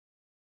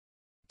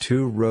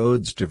Two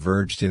roads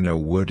diverged in a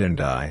wood and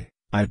I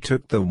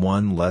took the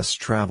one less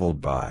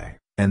traveled by,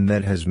 and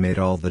that has made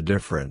all the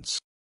difference.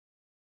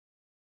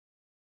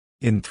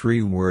 In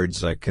 3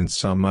 words I can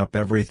sum up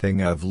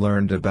everything I've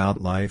learned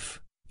about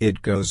life,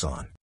 it goes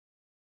on.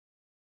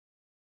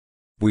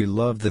 We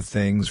love the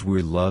things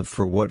we love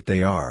for what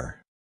they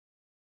are.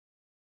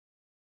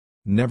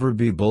 Never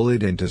be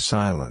bullied into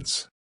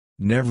silence.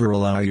 Never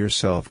allow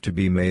yourself to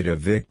be made a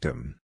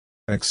victim.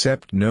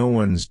 Accept no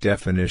one's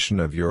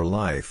definition of your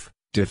life,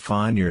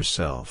 define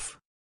yourself.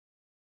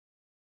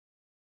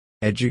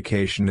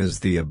 Education is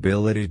the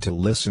ability to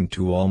listen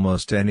to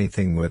almost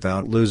anything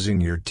without losing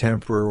your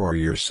temper or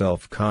your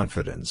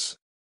self-confidence.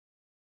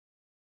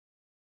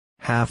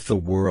 Half the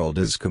world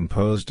is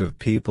composed of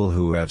people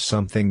who have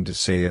something to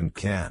say and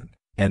can,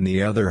 and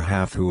the other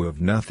half who have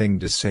nothing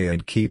to say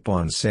and keep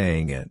on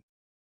saying it.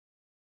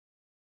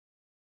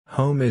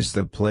 Home is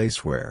the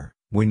place where,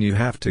 when you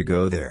have to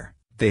go there,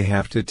 they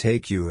have to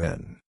take you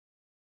in.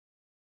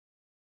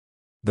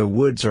 The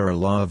woods are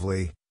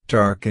lovely,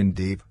 dark and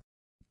deep.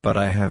 But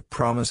I have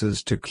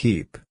promises to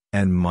keep,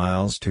 and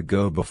miles to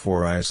go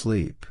before I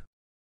sleep.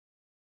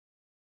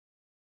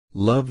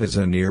 Love is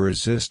an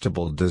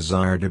irresistible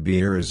desire to be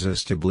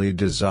irresistibly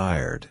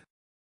desired.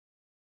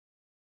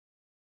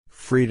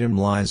 Freedom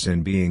lies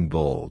in being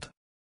bold.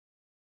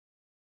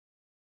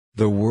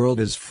 The world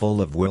is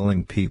full of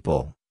willing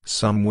people,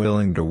 some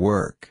willing to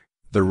work,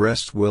 the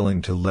rest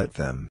willing to let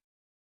them.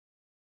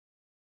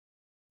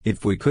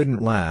 If we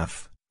couldn't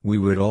laugh, we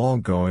would all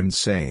go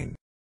insane.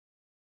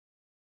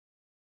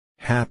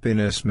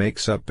 Happiness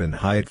makes up in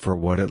height for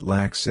what it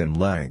lacks in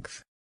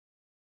length.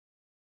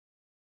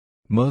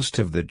 Most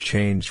of the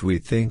change we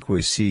think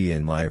we see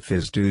in life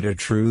is due to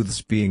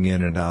truths being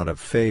in and out of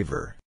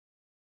favor.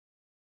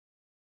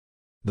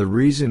 The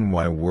reason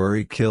why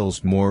worry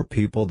kills more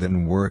people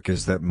than work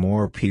is that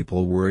more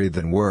people worry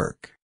than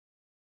work.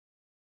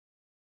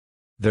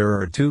 There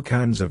are 2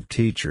 kinds of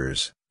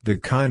teachers, the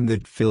kind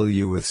that fill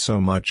you with so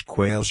much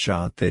quail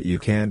shot that you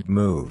can't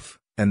move,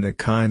 and the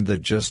kind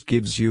that just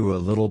gives you a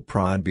little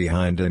prod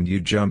behind and you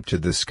jump to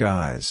the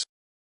skies.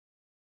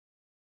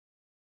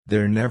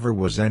 There never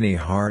was any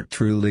heart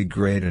truly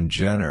great and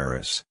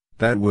generous,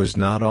 that was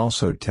not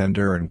also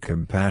tender and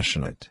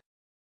compassionate.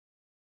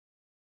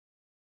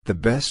 The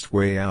best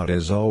way out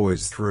is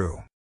always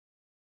through.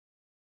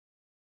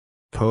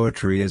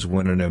 Poetry is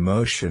when an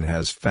emotion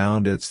has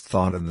found its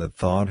thought and the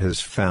thought has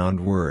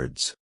found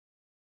words.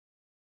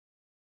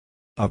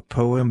 A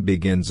poem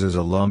begins as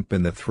a lump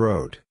in the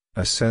throat,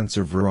 a sense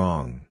of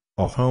wrong,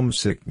 a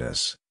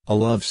homesickness, a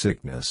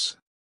lovesickness.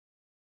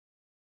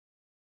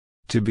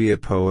 To be a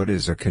poet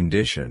is a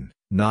condition,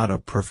 not a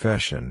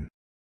profession.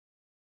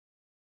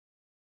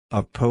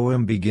 A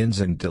poem begins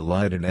in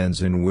delight and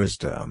ends in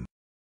wisdom.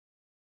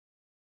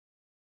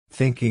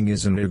 Thinking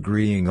isn't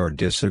agreeing or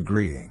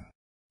disagreeing.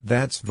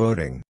 That's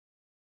voting.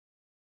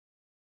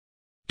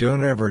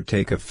 Don't ever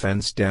take a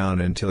fence down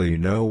until you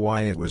know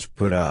why it was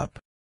put up.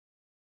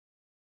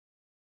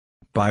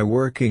 By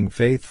working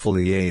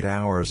faithfully 8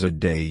 hours a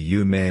day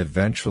you may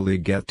eventually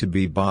get to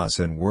be boss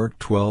and work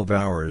 12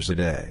 hours a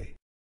day.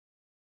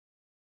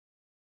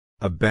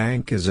 A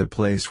bank is a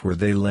place where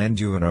they lend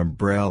you an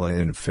umbrella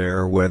in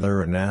fair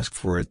weather and ask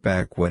for it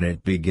back when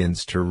it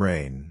begins to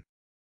rain.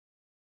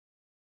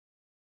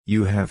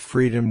 You have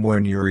freedom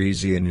when you're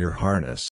easy in your harness.